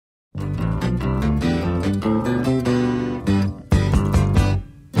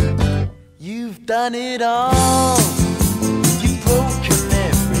You've done it all. You've broken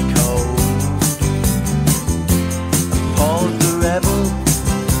every code, pulled the rebel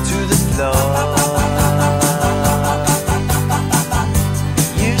to the floor.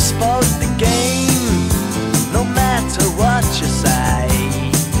 You spoke the game, no matter what you say.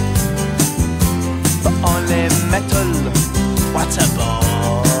 But only metal, what a bore.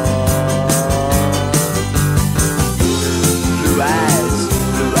 Blue eyes,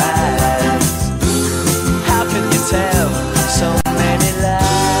 blue eyes, how can you tell so many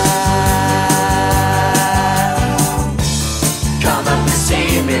lies? Come up and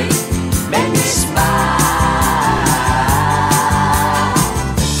see me, make me smile.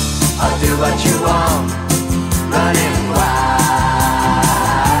 I'll do what you want, running wild.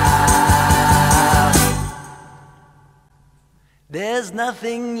 There's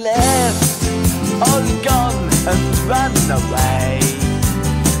nothing left, all gone and run away.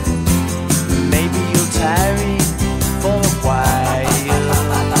 Maybe you'll tarry for a while.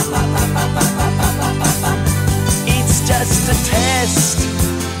 It's just a test,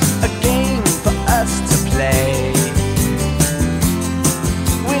 a game for us to play.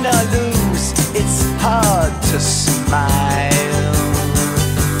 Win or lose, it's hard to smile.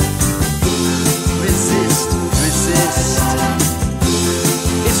 Resist, resist.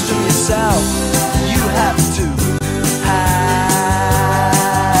 It's from yourself you have to hide.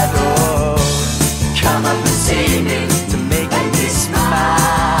 Oh, come up and see me.